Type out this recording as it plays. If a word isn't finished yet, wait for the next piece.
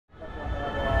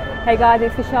Hey guys,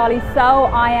 it's Charlie. So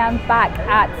I am back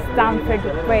at Stamford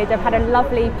Bridge. I've had a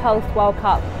lovely post-World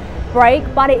Cup break,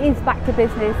 but it is back to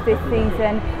business this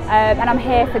season, and I'm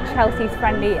here for Chelsea's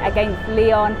friendly against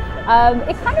Lyon.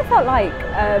 It kind of felt like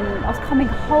I was coming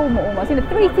home almost. In the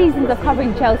 3 seasons of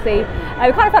covering Chelsea, it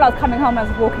kind of felt like I was coming home as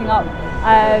I was walking up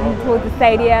towards the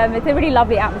stadium. It's a really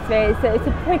lovely atmosphere. It's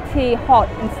a pretty hot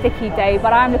and sticky day,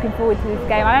 but I'm looking forward to this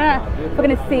game. I don't know if we're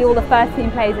going to see all the first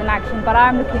team players in action, but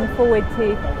I'm looking forward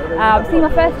to seeing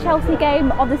my first Chelsea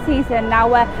game of the season.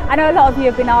 Now, I know a lot of you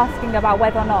have been asking about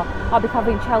whether or not I'll be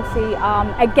covering Chelsea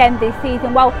again this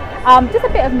season. Well, just a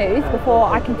bit of news before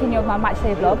I continue with my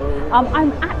matchday vlog.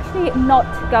 I'm actually not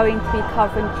going to be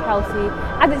covering Chelsea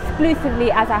as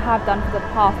exclusively as I have done for the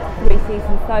past 3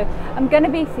 seasons. So I'm going to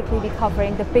basically be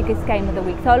covering the biggest game of the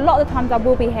week. So a lot of the times I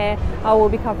will be here, I will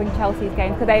be covering Chelsea's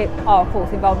games because they are of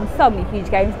course involved in so many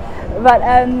huge games. But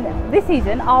this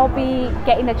season I'll be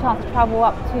getting the chance to travel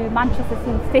up to Manchester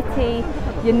City,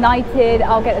 United.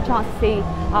 I'll get the chance to see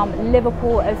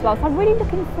Liverpool as well. So I'm really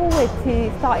looking forward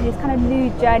to starting this kind of new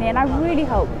journey, and I really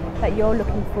hope that you're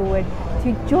looking forward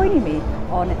to joining me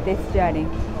on this journey.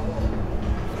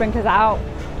 Sprinklers out.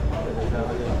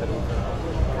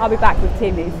 I'll be back with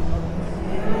team news.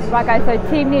 Right guys,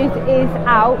 so team news is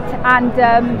out, and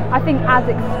I think as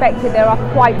expected there are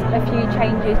quite a few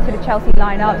changes to the Chelsea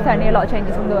lineup. Certainly a lot of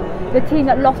changes from the team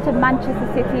that lost to Manchester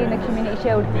City in the Community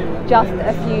Shield just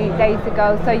a few days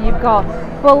ago. So you've got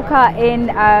Bulka in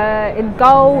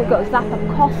goal, we've got Zappa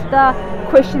Costa,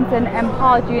 Christensen,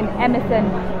 Ampadu and Emerson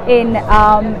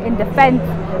in defence.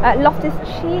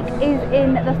 Loftus-Cheek is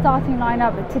in the starting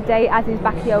lineup today, as is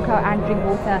Bakayoko and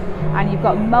Drinkwater, and you've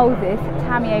got Moses,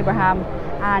 Tammy Abraham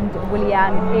and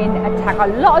Lyon in attack. A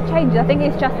lot of changes. I think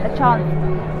it's just a chance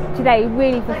today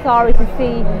really for Sarri to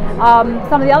see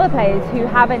some of the other players who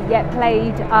haven't yet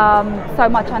played so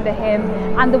much under him,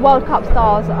 and the World Cup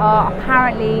stars are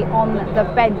apparently on the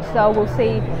bench, so we'll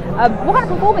see what kind of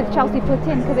performance Chelsea put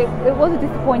in, because it was a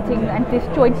disappointing and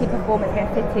disjointed performance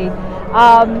against City.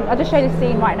 I'll just show you the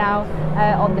scene right now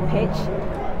on the pitch,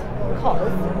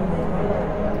 because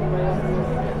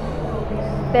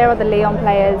there are the Lyon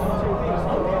players,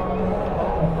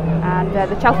 and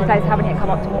the Chelsea players haven't yet come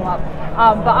up to warm up,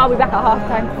 but I'll be back at half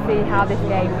time to see how this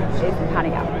game is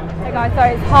panning out. Hey guys, so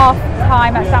it's half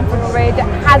time at Stamford Bridge. It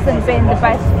hasn't been the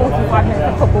best 45 minutes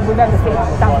of football we've ever seen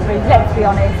at Stamford Bridge, let's be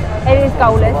honest. It is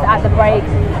goalless at the break.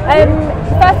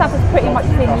 First half was pretty much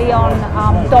seeing Lyon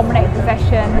dominate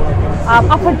possession.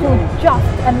 Up until just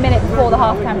a minute before the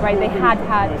half-time break, they had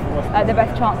the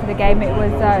best chance of the game. It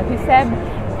was Hussein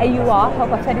AUR,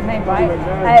 hope I've said his name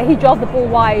right. He drove the ball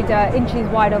wide, inches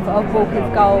wide of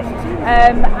Walker's goal,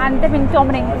 and they've been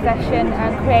dominating possession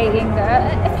and creating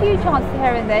a few chances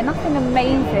here and there, nothing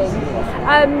amazing.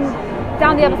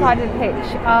 Down the other side of the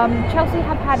pitch, Chelsea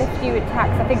have had a few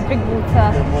attacks. I think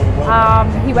Drinkwater,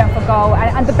 he went for goal,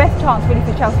 and the best chance really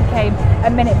for Chelsea came a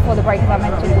minute before the break, as I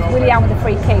mentioned. It was Lyon with a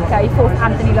free kick. He forced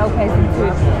Anthony Lopez into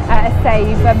a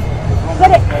save. But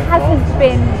it hasn't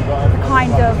been the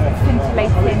kind of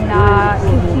scintillating,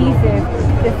 cohesive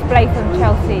display from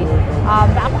Chelsea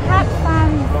that perhaps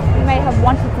fans may have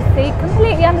wanted to see.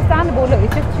 Completely understandable. Look,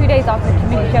 it's just 2 days after the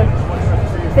Community Shield.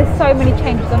 There's so many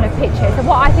changes on the pitch here. So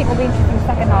what I think will be interesting in the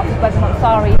second half is whether or not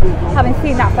Sarri, having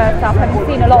seen that first half, having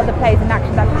seen a lot of the players in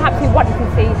action that perhaps he wanted to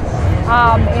see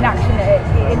in action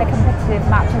in a competitive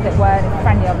match, as it were, and it's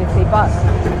friendly obviously, but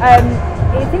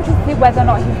it's interesting to see whether or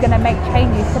not he's going to make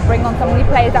changes to bring on some of the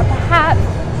players that perhaps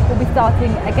will be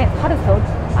starting against Huddersfield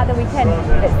at the weekend.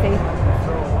 Let's see.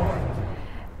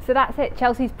 So that's it,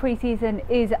 Chelsea's pre-season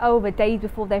is over. Days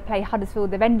before they play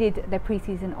Huddersfield, they've ended their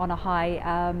pre-season on a high.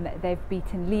 They've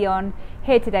beaten Lyon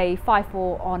here today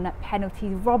 5-4 on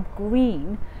penalties. Rob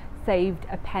Green saved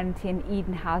a penalty, and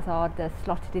Eden Hazard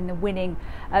slotted in the winning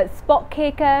spot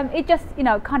kick. It just,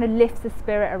 kind of lifts the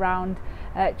spirit around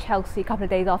Chelsea a couple of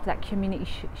days after that Community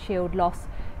Shield loss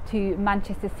to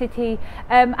Manchester City.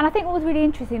 And I think what was really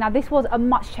interesting, now this was a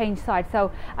much changed side,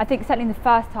 so I think certainly in the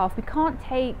first half we can't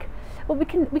take, well, we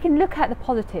can look at the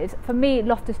positives. For me,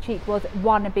 Loftus-Cheek was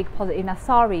a big positive. Now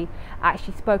Sarri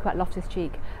actually spoke about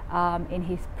Loftus-Cheek in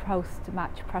his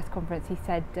post-match press conference. He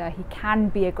said he can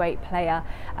be a great player,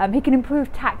 he can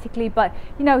improve tactically, but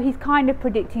he's kind of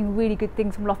predicting really good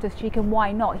things from Loftus-Cheek, and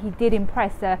why not? He did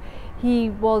impress. He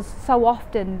was so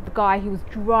often the guy who was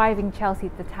driving Chelsea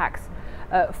to attacks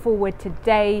forward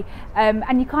today,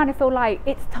 and you kind of feel like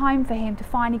it's time for him to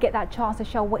finally get that chance to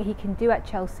show what he can do at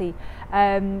Chelsea.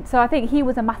 So I think he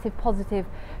was a massive positive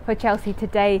for Chelsea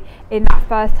today in that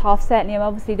first half, certainly. And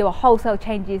obviously there were wholesale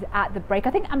changes at the break.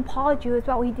 I think Ampadu as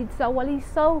well, he did so well. He's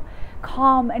so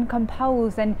calm and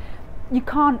composed, and you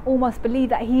can't almost believe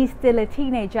that he's still a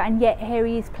teenager, and yet here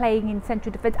he is playing in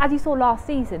central defence, as you saw last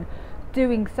season,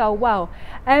 doing so well.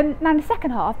 Now in the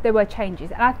second half there were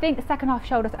changes, and I think the second half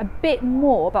showed us a bit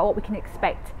more about what we can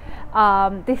expect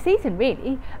this season,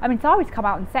 really. I mean, Sarri's come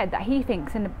out and said that he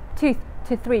thinks in 2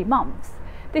 to 3 months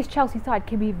this Chelsea side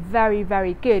can be very,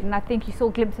 very good, and I think you saw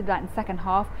glimpses of that in the second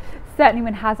half. Certainly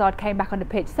when Hazard came back on the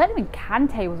pitch, certainly when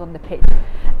Kante was on the pitch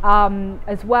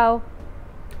as well.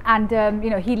 And you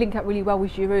know, he linked up really well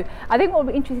with Giroud. I think what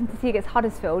will be interesting to see against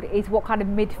Huddersfield is what kind of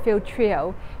midfield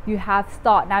trio you have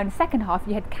start. Now in the second half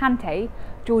you had Kante,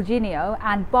 Jorginho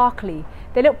and Barkley.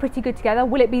 They look pretty good together.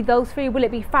 Will it be those three? Will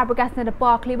it be Fabregas and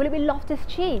Barkley? Will it be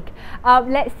Loftus-Cheek?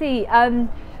 Let's see.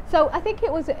 So I think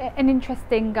it was an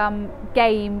interesting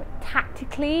game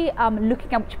tactically,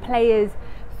 looking at which players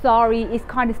Sarri is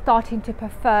kind of starting to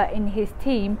prefer in his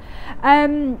team.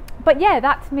 But yeah,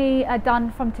 that's me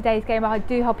done from today's game. I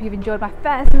do hope you've enjoyed my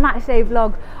first matchday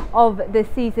vlog of the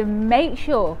season. Make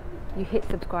sure you hit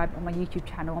subscribe on my YouTube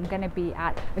channel. I'm going to be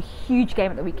at a huge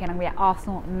game at the weekend. I'm going to be at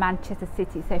Arsenal, Manchester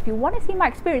City. So if you want to see my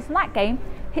experience in that game,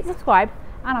 hit subscribe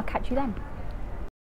and I'll catch you then.